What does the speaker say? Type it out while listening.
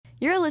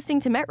You're listening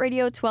to Met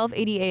Radio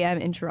 1280 AM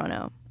in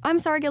Toronto. I'm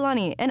Sarra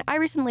Gillani, and I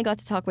recently got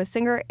to talk with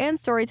singer and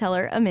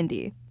storyteller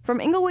Amindi. From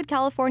Inglewood,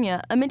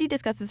 California, Amindi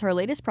discusses her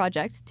latest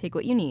project, Take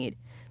What You Need,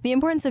 the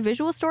importance of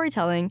visual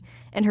storytelling,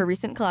 and her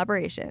recent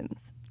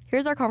collaborations.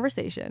 Here's our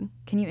conversation.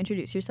 Can you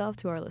introduce yourself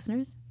to our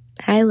listeners?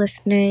 Hi,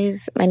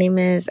 listeners. My name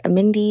is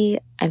Amindi.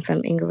 I'm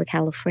from Inglewood,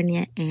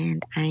 California,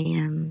 and I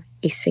am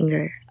a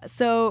singer.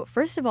 So,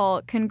 first of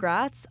all,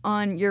 congrats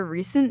on your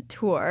recent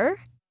tour.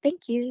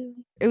 Thank you.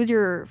 It was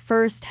your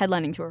first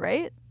headlining tour,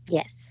 right?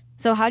 Yes.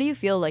 So how do you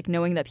feel like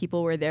knowing that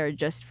people were there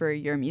just for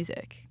your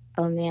music?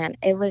 Oh, man.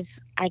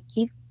 I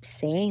keep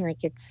saying,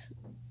 it's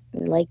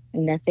like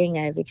nothing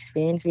I've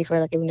experienced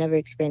before. I've never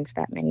experienced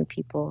that many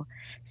people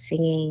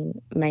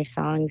singing my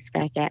songs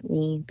back at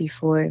me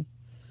before.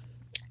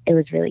 It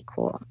was really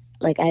cool.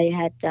 I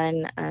had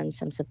done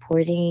some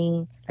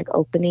supporting,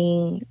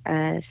 opening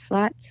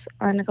slots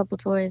on a couple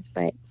tours,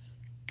 but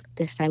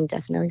this time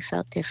definitely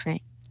felt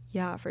different.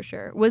 Yeah, for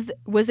sure. Was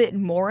it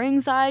more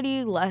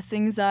anxiety, less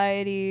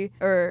anxiety,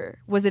 or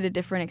was it a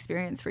different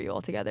experience for you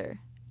altogether?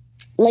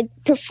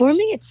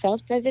 Performing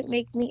itself doesn't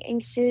make me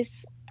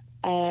anxious,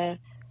 but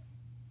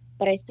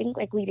I think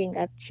leading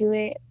up to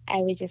it, I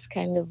was just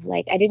kind of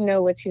I didn't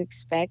know what to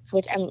expect,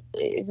 which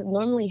is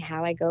normally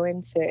how I go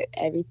into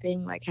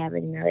everything,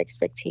 having no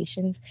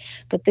expectations.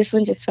 But this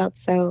one just felt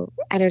so,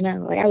 I don't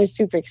know, I was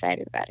super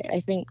excited about it.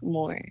 I think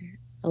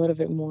a little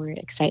bit more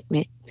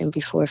excitement than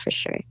before for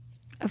sure.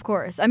 Of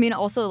course. I mean,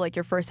 also,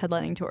 your first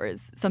headlining tour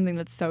is something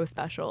that's so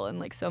special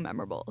and, so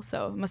memorable.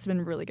 So it must have been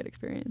a really good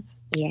experience.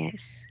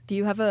 Yes. Do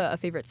you have a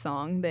favorite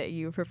song that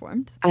you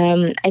performed?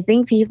 I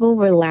think people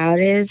were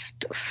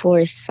loudest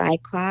for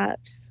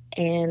Cyclops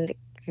and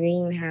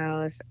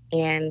Greenhouse,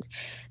 and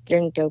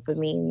during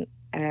Dopamine,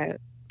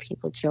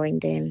 people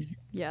joined in.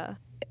 Yeah.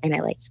 And I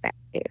liked that,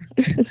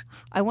 too.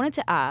 I wanted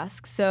to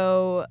ask,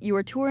 so you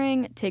were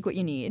touring Take What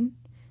You Need,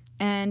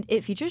 and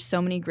it features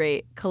so many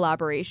great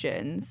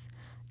collaborations.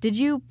 Did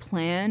you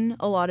plan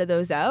a lot of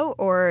those out,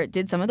 or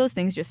did some of those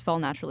things just fall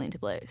naturally into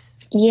place?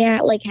 Yeah,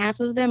 half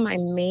of them I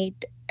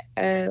made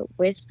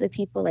with the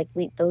people.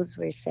 Those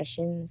were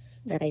sessions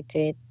that I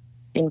did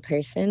in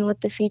person with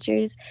the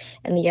features,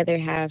 and the other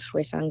half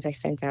were songs I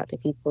sent out to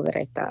people that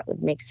I thought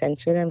would make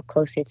sense for them,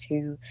 closer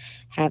to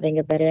having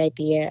a better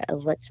idea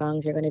of what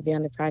songs are going to be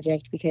on the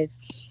project. Because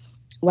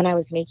when I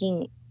was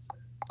making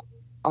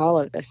all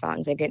of the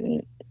songs, I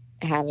didn't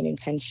have an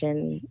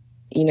intention,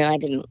 I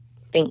didn't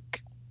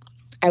think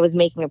I was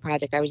making a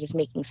project. I was just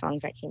making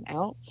songs that came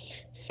out.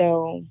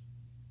 So,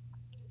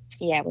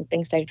 yeah, when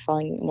things started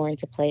falling more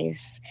into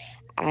place,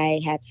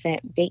 I had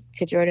sent Bake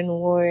to Jordan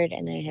Ward,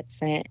 and I had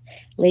sent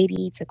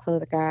Lady to Chloe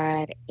the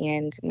God,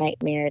 and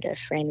Nightmare to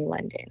Franny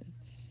London.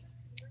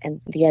 And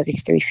the other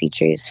three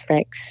features,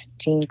 Rex,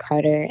 Gene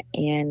Carter,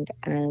 and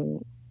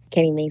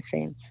Kenny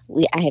Mason,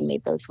 I had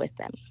made those with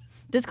them.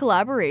 This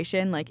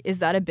collaboration, is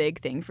that a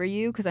big thing for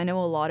you? Because I know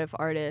a lot of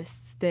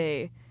artists,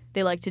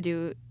 they like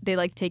to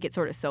take it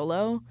sort of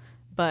solo,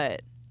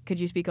 but could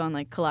you speak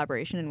on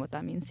collaboration and what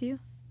that means to you?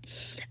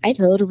 I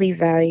totally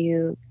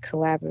value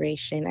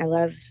collaboration. I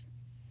love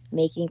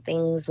making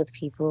things with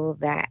people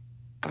that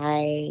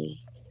I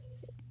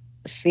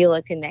feel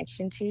a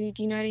connection to.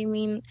 Do you know what I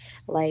mean?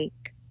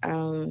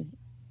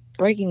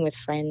 Working with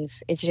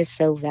friends, it's just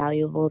so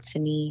valuable to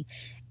me.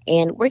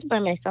 And working by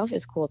myself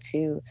is cool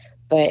too.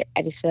 But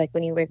I just feel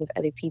when you work with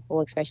other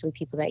people, especially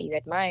people that you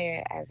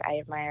admire, as I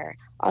admire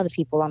all the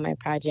people on my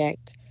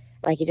project,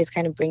 it just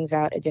kind of brings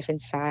out a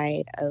different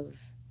side of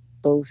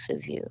both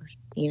of you,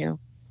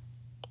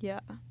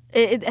 Yeah.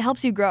 It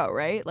helps you grow,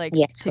 right?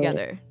 Yeah,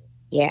 together. Totally.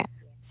 Yeah.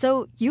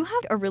 So you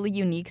have a really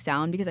unique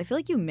sound because I feel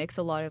like you mix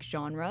a lot of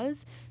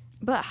genres.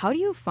 But how do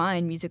you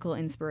find musical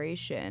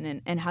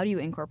inspiration and how do you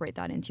incorporate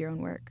that into your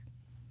own work?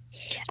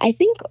 I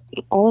think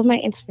all of my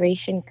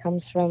inspiration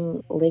comes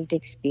from lived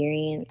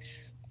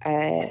experience.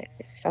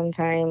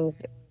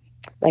 Sometimes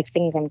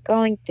things I'm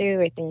going through,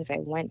 or things I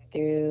went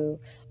through,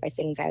 or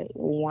things I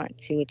want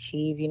to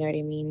achieve, you know what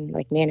I mean?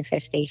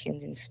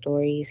 Manifestations and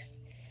stories.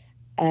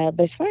 But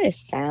as far as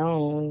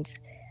sound,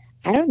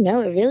 I don't know.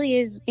 It really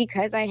is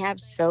because I have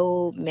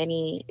so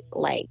many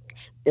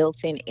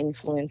built-in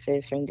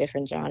influences from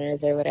different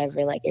genres or whatever.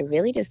 It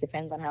really just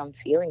depends on how I'm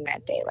feeling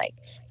that day.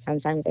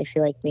 Sometimes I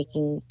feel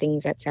making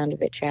things that sound a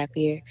bit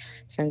trappier.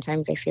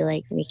 Sometimes I feel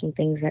making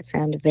things that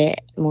sound a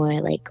bit more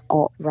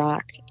alt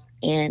rock,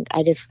 and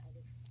I just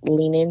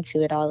lean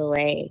into it all the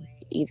way,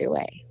 either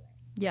way.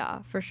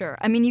 Yeah, for sure.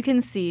 I mean, you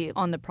can see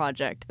on the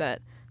project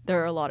that there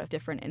are a lot of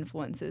different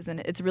influences, and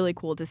it's really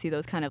cool to see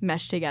those kind of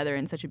mesh together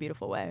in such a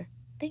beautiful way.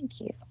 Thank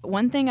you.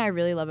 One thing I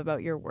really love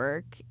about your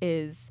work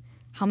is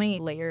how many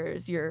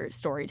layers your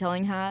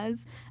storytelling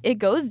has. It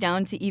goes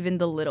down to even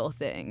the little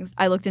things.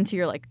 I looked into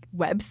your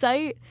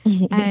website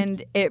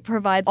and it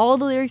provides all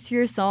the lyrics to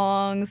your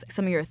songs,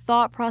 some of your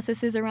thought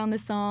processes around the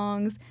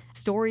songs,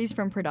 stories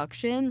from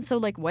production. So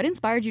what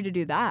inspired you to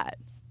do that?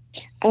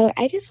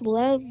 I just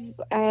love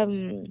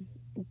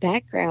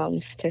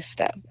backgrounds to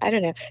stuff. I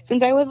don't know.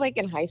 Since I was like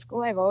in high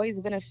school, I've always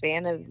been a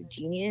fan of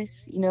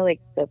Genius,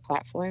 like the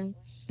platform.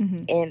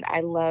 Hmm. And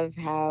I love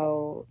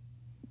how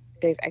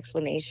there's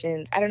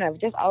explanations. I don't know. I've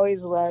just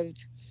always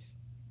loved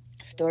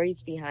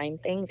stories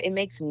behind things. It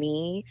makes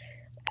me,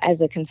 as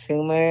a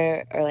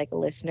consumer or like a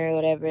listener or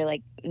whatever,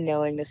 like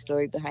knowing the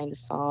story behind a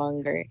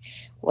song or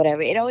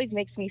whatever, it always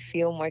makes me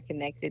feel more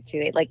connected to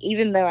it. Like,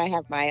 even though I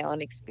have my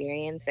own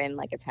experience and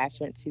like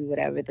attachment to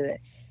whatever the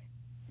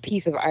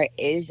piece of art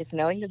is, just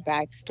knowing the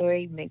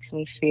backstory makes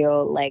me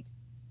feel like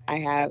I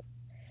have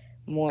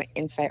more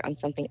insight on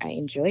something I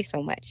enjoy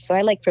so much. So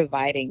I like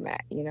providing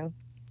that.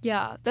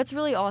 Yeah, that's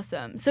really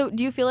awesome. So,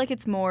 do you feel like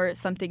it's more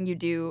something you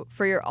do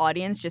for your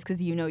audience just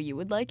because you know you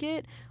would like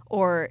it?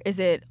 Or is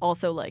it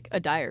also like a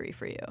diary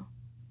for you?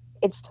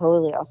 It's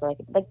totally also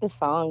like the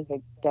songs are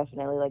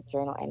definitely like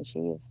journal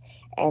entries.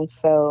 And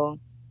so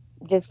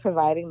just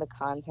providing the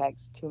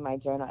context to my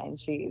journal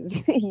entries,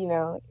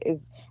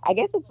 is, I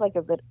guess it's like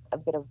a bit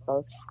of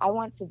both. I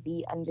want to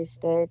be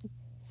understood,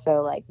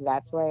 so like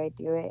that's why I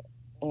do it,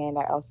 and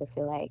I also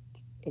feel like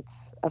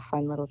it's a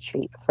fun little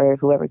treat for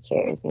whoever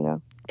cares.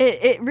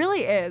 It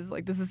really is.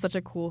 Like, this is such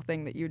a cool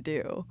thing that you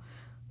do.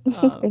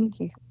 Um, Thank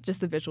you.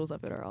 just the visuals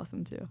of it are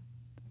awesome too.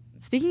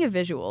 Speaking of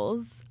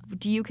visuals,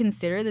 do you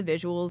consider the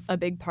visuals a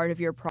big part of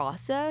your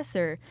process,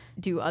 or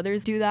do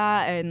others do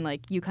that and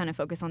like you kind of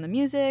focus on the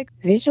music?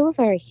 Visuals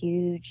are a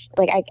huge,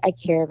 like, I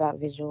care about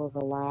visuals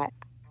a lot.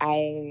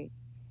 I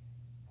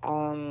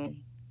um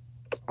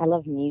i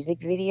love music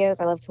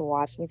videos. I love to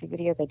watch music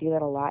videos. I do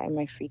that a lot in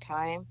my free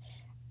time.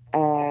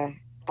 uh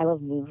I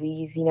love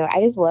movies.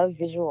 I just love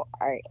visual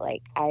art.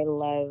 Like, I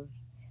love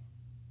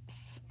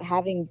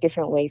having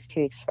different ways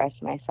to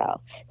express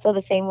myself. So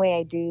the same way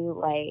I do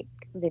like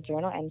the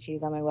journal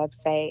entries on my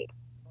website,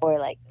 or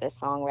like the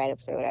song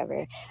write-ups or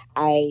whatever,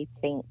 I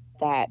think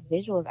that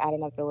visuals add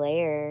another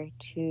layer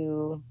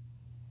to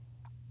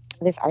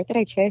this art that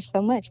I cherish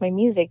so much, my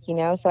music.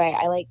 So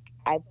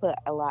I put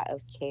a lot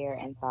of care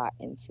and thought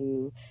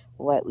into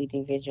what we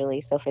do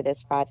visually. So for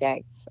this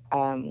project,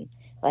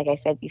 like I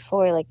said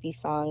before, like these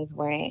songs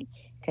weren't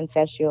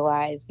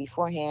conceptualized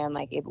beforehand.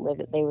 Like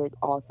they were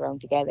all thrown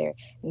together.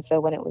 And so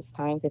when it was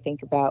time to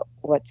think about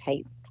what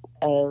type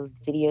of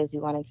videos we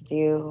wanted to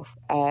do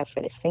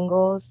for the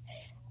singles,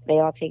 they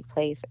all take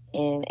place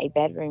in a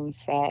bedroom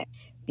set,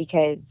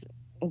 because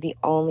the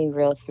only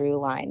real through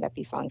line that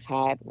these songs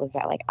had was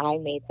that, like, I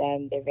made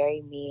them. They're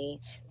very me.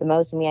 The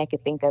most me I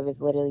could think of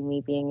is literally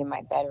me being in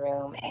my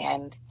bedroom,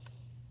 and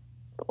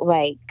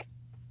like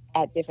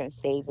at different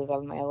phases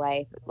of my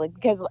life. Like,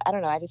 because I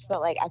don't know, I just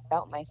felt like I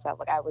felt myself.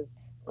 Like, I was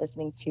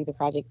listening to the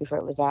project before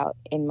it was out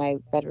in my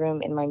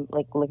bedroom, in my,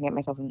 like, looking at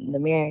myself in the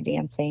mirror,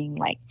 dancing.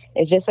 Like,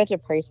 it's just such a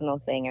personal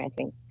thing. And I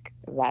think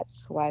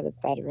that's why the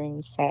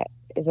bedroom set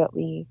is what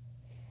we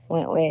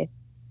went with,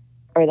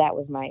 or that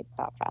was my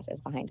thought process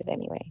behind it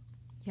anyway.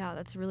 Yeah,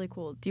 that's really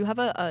cool. Do you have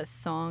a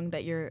song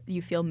that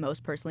you feel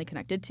most personally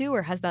connected to,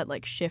 or has that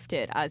like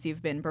shifted as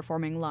you've been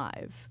performing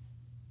live?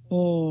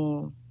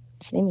 Hmm.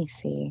 Let me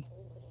see.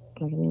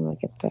 Let me look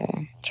at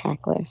the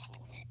track list.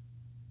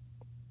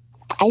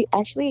 I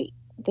actually,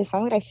 the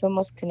song that I feel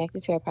most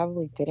connected to, I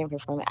probably didn't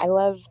perform it. I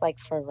love like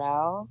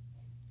Pharrell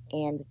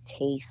and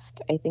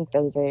Taste. I think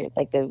those are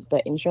like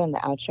the intro and the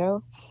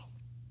outro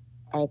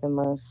are the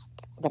most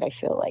that I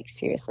feel like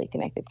seriously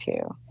connected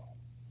to.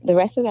 The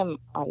rest of them,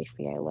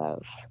 obviously, I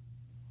love.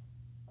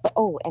 But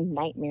oh, and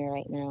Nightmare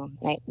right now.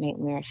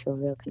 Nightmare, I feel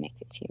real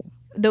connected to.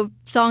 The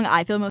song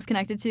I feel most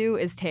connected to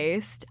is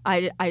Taste.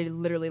 I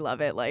literally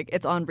love it. Like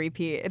it's on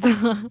repeat.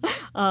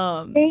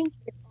 Um Thank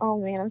you. Oh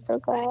man, I'm so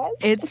glad.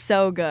 it's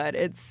so good.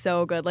 It's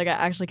so good. Like I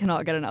actually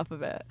cannot get enough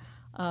of it.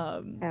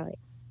 Um Allie.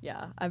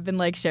 yeah, I've been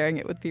like sharing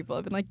it with people.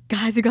 I've been like,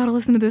 "Guys, you got to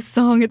listen to this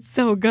song. It's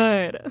so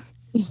good."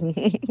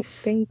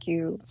 Thank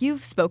you.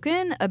 You've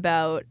spoken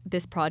about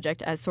this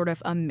project as sort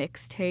of a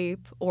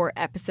mixtape or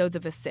episodes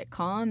of a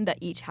sitcom that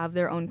each have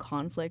their own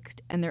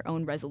conflict and their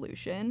own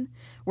resolution.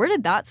 Where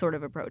did that sort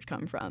of approach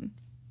come from?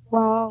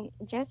 Well,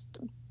 just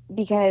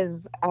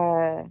because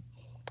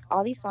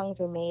all these songs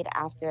were made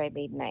after I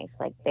made Nice.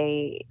 Like,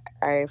 they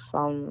are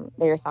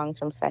songs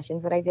from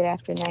sessions that I did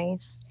after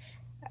Nice.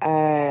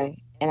 And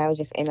I was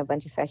just in a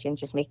bunch of sessions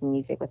just making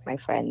music with my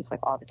friends, like,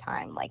 all the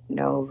time. Like,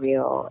 no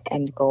real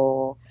end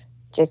goal,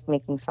 just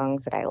making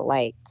songs that I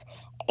liked.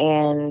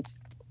 And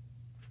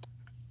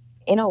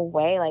in a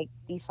way, like,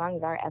 these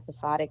songs are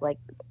episodic. Like,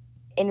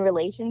 in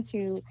relation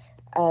to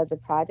the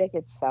project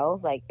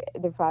itself, like,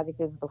 the project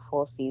is the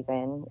full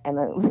season, and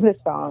the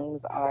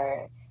songs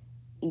are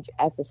each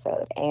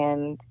episode.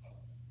 And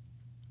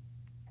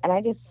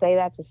I just say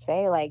that to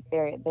say, like,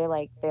 they're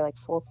like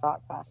full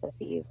thought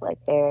processes.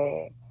 Like,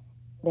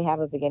 they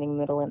have a beginning,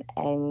 middle, and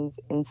end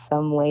in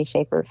some way,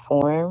 shape, or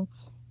form,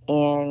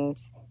 and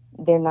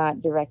they're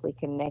not directly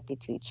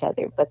connected to each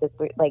other. But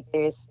like,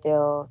 there's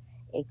still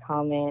a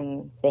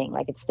common thing.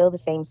 Like, it's still the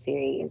same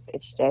series.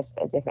 It's just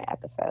a different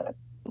episode.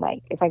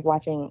 Like, it's like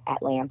watching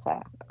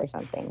Atlanta or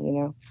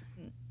something.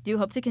 Do you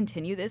hope to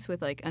continue this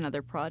with like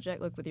another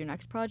project, like with your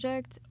next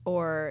project?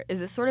 Or is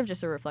this sort of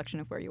just a reflection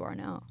of where you are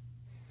now?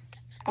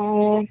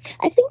 I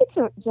think it's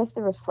just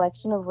a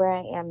reflection of where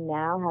I am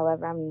now.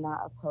 However, I'm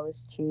not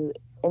opposed to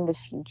in the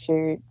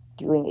future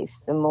doing a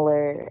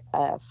similar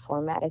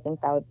format. I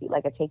think that would be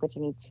like a Take What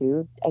You Need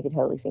to. I could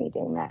totally see me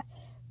doing that.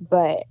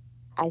 But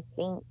I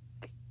think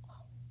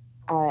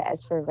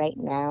as for right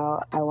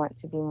now, I want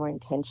to be more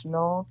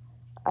intentional.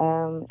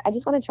 I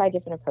just want to try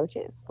different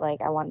approaches.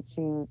 Like I want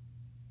to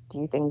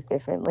do things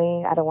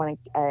differently. I don't want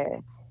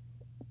to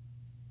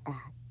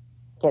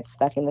get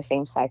stuck in the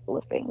same cycle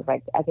of things.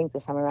 Like I think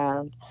this time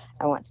around,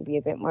 I want to be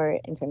a bit more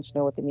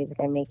intentional with the music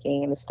I'm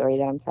making and the story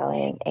that I'm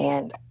telling.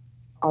 And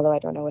although I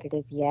don't know what it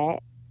is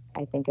yet,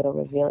 I think it'll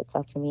reveal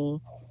itself to me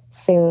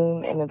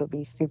soon, and it'll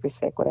be super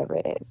sick, whatever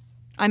it is.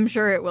 I'm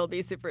sure it will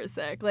be super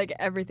sick. Like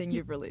everything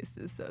you've released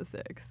is so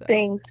sick. So.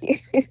 Thank you.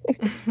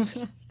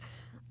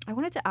 I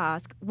wanted to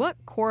ask, what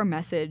core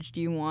message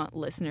do you want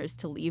listeners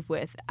to leave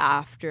with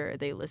after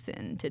they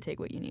listen to Take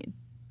What You Need?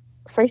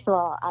 First of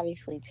all,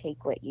 obviously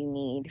take what you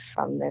need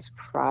from this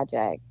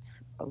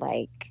project.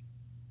 Like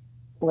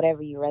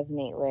whatever you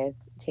resonate with,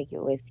 take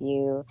it with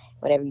you.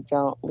 Whatever you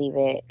don't, leave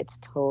it. It's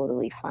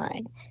totally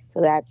fine.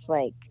 So that's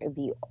like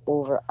the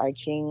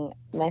overarching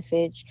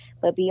message.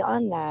 But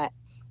beyond that,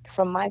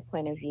 from my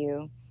point of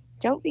view,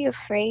 don't be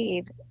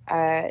afraid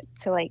to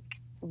like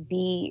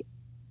be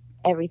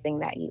everything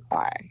that you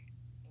are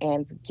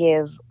and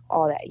give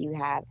all that you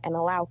have and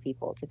allow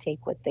people to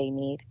take what they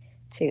need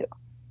too.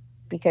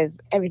 Because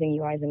everything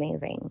you are is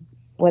amazing.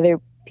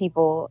 Whether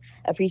people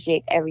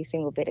appreciate every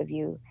single bit of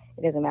you,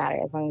 it doesn't matter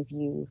as long as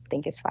you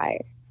think it's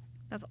fire.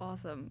 That's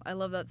awesome. I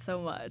love that so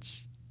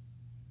much.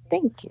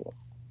 Thank you.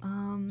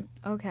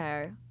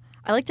 Okay.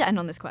 I like to end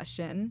on this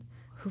question.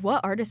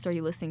 What artists are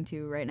you listening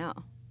to right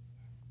now?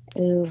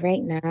 Ooh,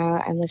 right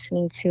now I'm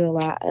listening to a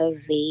lot of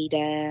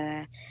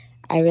Veda.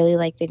 I really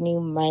like the new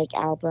Mike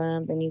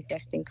album, the new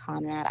Dustin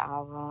Conrad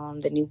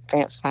album, the new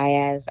Brent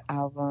Fayez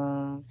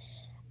album.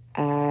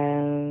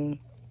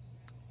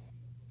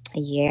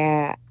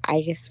 Yeah,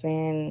 I just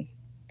been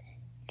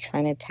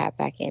trying to tap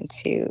back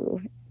into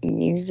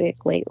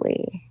music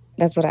lately.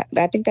 That's what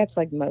I think that's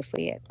like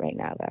mostly it right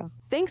now though.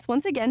 Thanks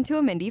once again to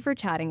Amindi for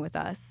chatting with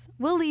us.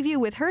 We'll leave you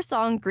with her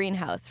song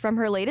Greenhouse from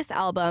her latest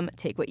album,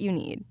 Take What You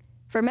Need.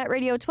 For Met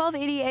Radio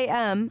 1280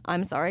 AM,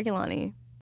 I'm Sarra Gillani.